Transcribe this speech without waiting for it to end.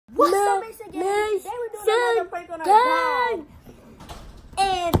Mason gang. They were doing another prank on our dad.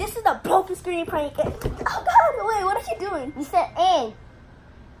 And this is the broken screen prank. Oh God, wait, what are you doing? You said and.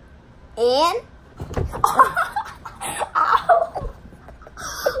 And?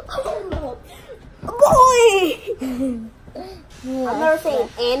 Boy! I'm never saying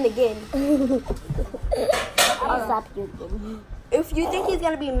and again. I'll slap you again. If you think he's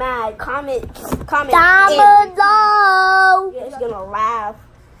gonna be mad, comment Down and. below. Yeah, he's gonna laugh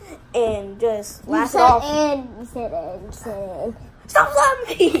and just You laugh it said off. and. You said and. You said and. Stop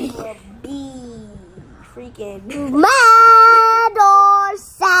slapping me! Be freaking Mad or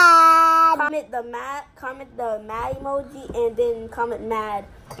sad? comment the mad emoji and then comment mad.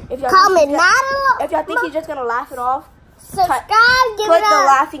 If y'all Comment think mad. if y'all think he's just gonna laugh it off, Subscribe. Give put it the up.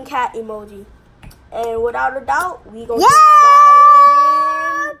 laughing cat emoji. And without a doubt, we gonna Yeah!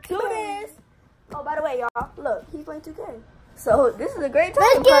 get right into this. Oh, by the way, y'all, look, he's playing 2K. So this is a great time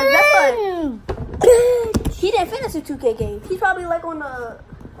Let's because get that's in. what he didn't finish the 2K game. He's probably like on the,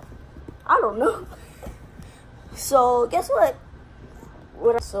 I don't know. So guess what?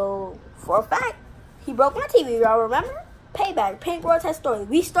 So for a fact, he broke my TV. Y'all remember? Payback. Pink World Test Story.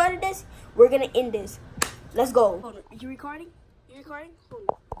 We started this. We're gonna end this. Let's go. Hold on. You recording? You recording? Hold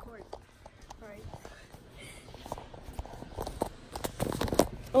on. Record. All right.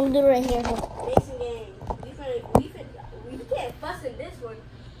 I'm doing right here. Mason game. We can't fuss in this one.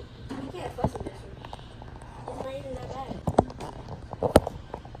 We can't fuss in this one. It's not even that bad.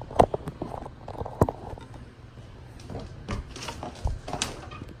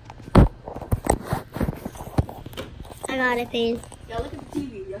 I got it, Paige. Y'all look at the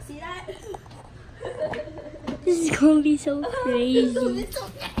TV. Y'all see that? This is gonna be so crazy. This is gonna be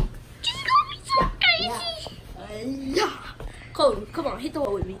so crazy. Yeah. Colton, come on, hit the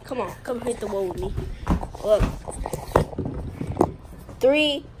wall with me. Come on, hit the wall with me. Look.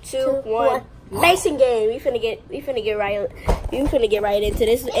 3, 2, 1. Mason game. We finna get right into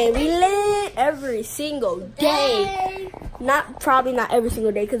this, and we live every single day. Probably not every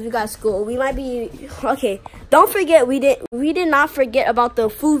single day because we got school. We might be okay. Don't forget we did not forget about the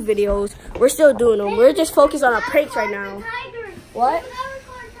food videos. We're still doing them. We're just focused on our pranks right now. What?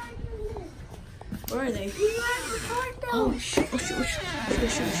 Where are they? Oh shoot!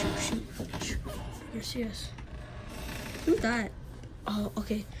 Yes. Who's that? Oh,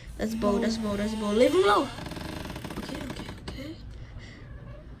 okay. That's Bo. Leave him alone. Okay.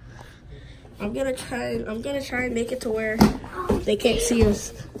 I'm gonna try and make it to where they can't see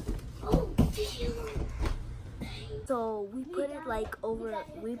us. So we put it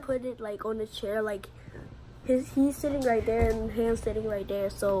like on the chair, like he's sitting right there and Ham's sitting right there.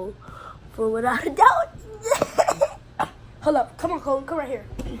 So for without a doubt, hold up, come on, Colton, come right here.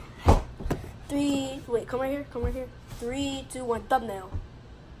 Come right here. 3, 2, 1, thumbnail.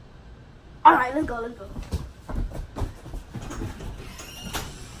 All right, let's go.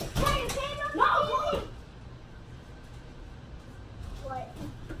 No. What?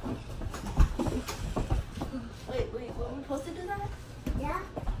 Wait, were we supposed to do that? Yeah?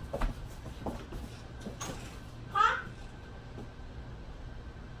 Huh?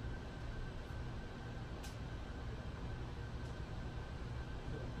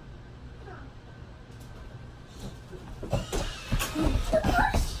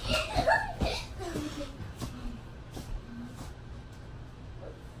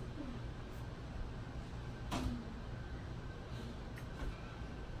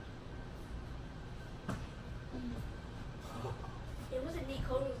 It wasn't me,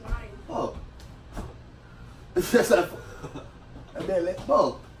 Colton was mine. Oh. That's not. And then let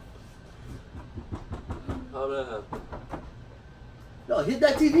go. How did that happen? No, hit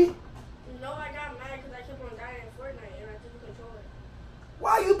that TV. No, I got mad because I kept on dying in Fortnite and I took the controller.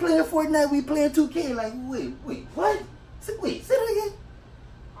 Why are you playing Fortnite? We playing 2K. Like, wait, what? Say that again.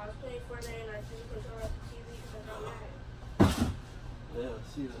 I was playing Fortnite and I took the controller off the TV because I got mad. Yeah, I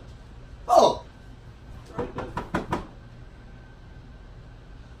see that. Oh. Right there.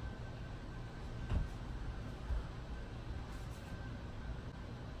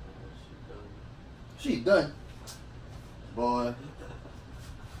 She done. Boy.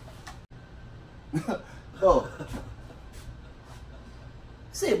 Oh.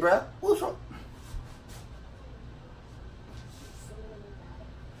 Say, bruh, what's wrong?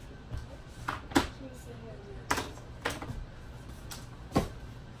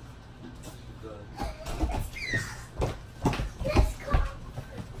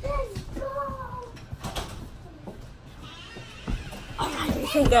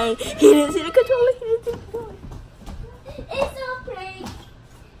 Hey gang, he didn't see the controller. It's a prank.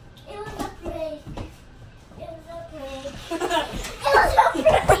 It was a prank. It was a prank.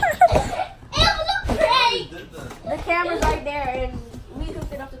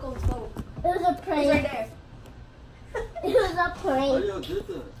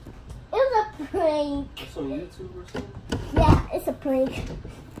 Like.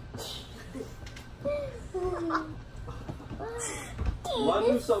 Why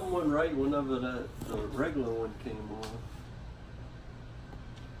do something went right whenever the regular one came on?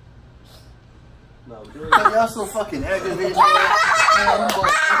 No, do it. Y'all so fucking aggravating, bro. Man, you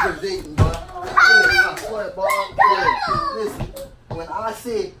aggravating, bro. I swear, bro. Listen, when I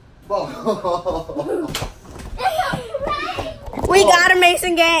say, bro. We got a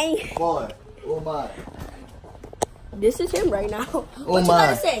Mason gang. Boy, oh my. This is him right now. Oh What you my.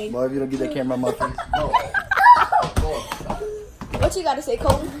 gotta say? Boy, if you don't get that camera on my face. No. Boy. What you gotta say,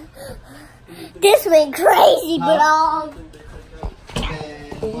 Colton? This went crazy, bro.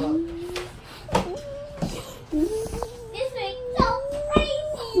 Man, This went so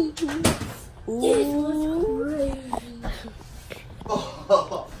crazy. This was crazy.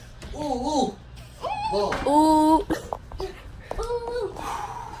 ooh. Boy. Ooh.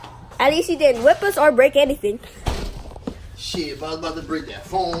 At least he didn't whip us or break anything. Shit, if I was about to break that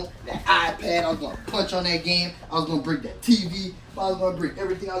phone, that iPad, I was gonna punch on that game, I was gonna break that TV, I was gonna break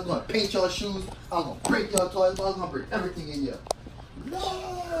everything, I was gonna paint your shoes, I was gonna break your toys, I was gonna break everything in here.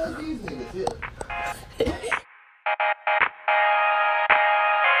 Lord, these niggas here.